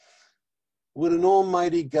Would an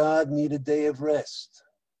almighty God need a day of rest?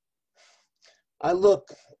 I look,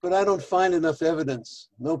 but I don't find enough evidence,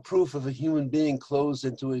 no proof of a human being closed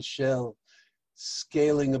into his shell,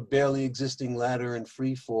 scaling a barely existing ladder in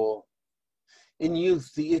free fall. In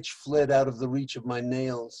youth, the itch fled out of the reach of my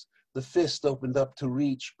nails. The fist opened up to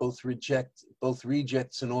reach both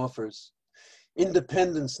rejects and offers.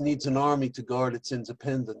 Independence needs an army to guard its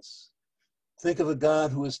independence. Think of a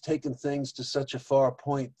God who has taken things to such a far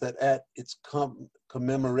point that at its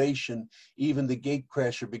commemoration, even the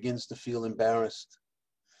gatecrasher begins to feel embarrassed.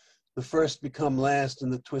 The first become last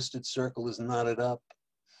and the twisted circle is knotted up.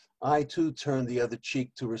 I too turn the other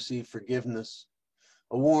cheek to receive forgiveness.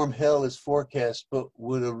 A warm hell is forecast, but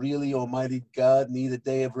would a really almighty God need a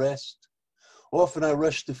day of rest? Often I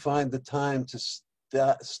rush to find the time to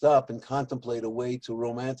stop and contemplate a way to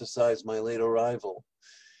romanticize my late arrival.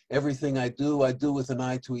 Everything I do with an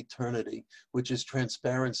eye to eternity, which is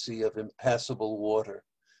transparency of impassable water.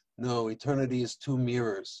 No, eternity is two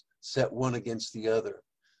mirrors, set one against the other.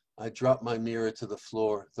 I drop my mirror to the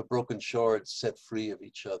floor, the broken shards set free of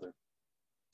each other.